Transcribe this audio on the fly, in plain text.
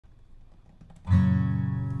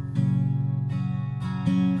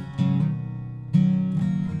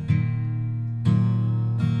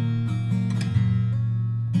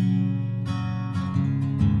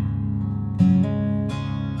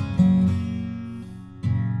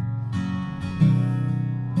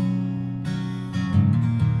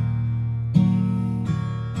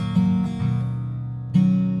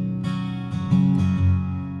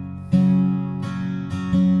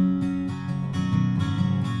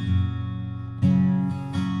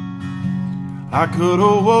I could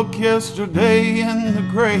have woke yesterday in the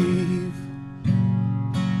grave,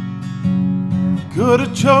 could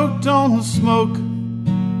have choked on the smoke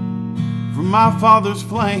from my father's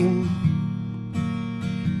flame,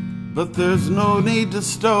 but there's no need to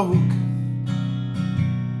stoke.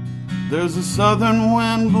 There's a southern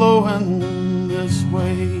wind blowing this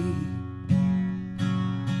way.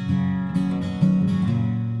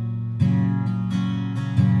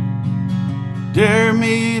 Dare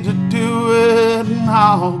me to do it and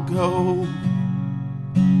I'll go.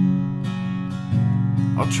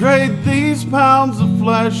 I'll trade these pounds of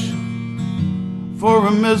flesh for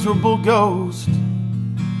a miserable ghost,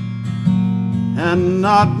 and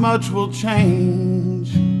not much will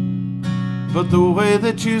change, but the way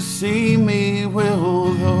that you see me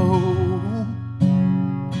will though.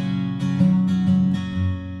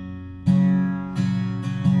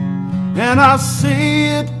 And I see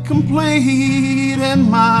it complete in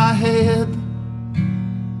my head,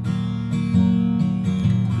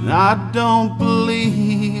 and I don't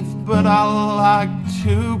believe, but I like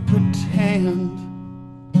to pretend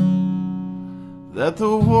that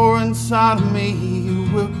the war inside of me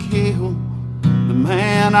will kill the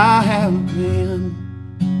man I have been.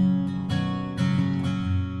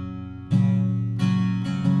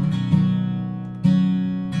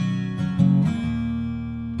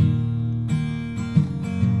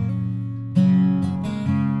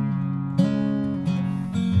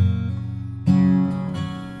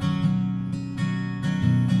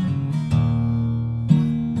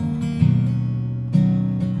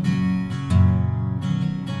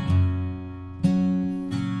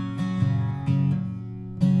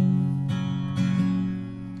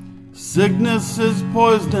 Sickness is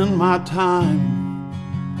poisoning my time,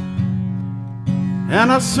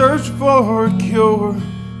 and I search for a cure,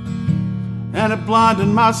 and it blinded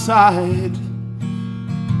my sight,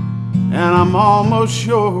 and I'm almost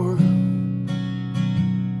sure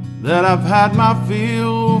that I've had my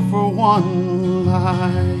fill for one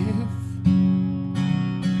life.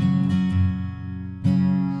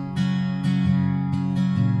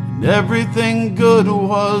 And everything good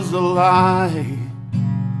was a lie.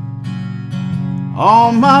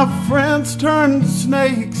 All my friends turned to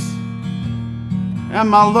snakes, and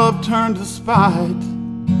my love turned to spite.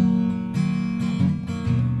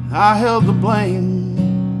 I held the blame,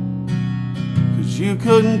 'cause you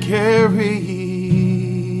couldn't carry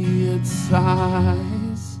its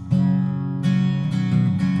size.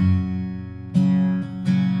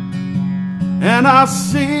 And I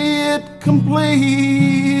see it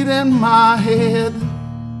complete in my head.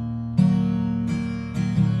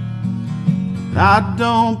 I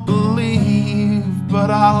don't believe, but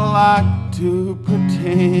I like to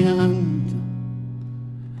pretend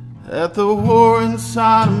that the war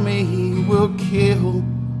inside of me will kill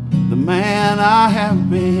the man I have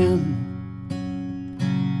been.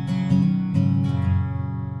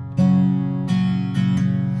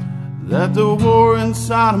 That the war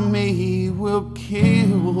inside of me will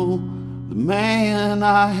kill the man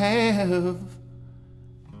I have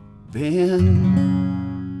been.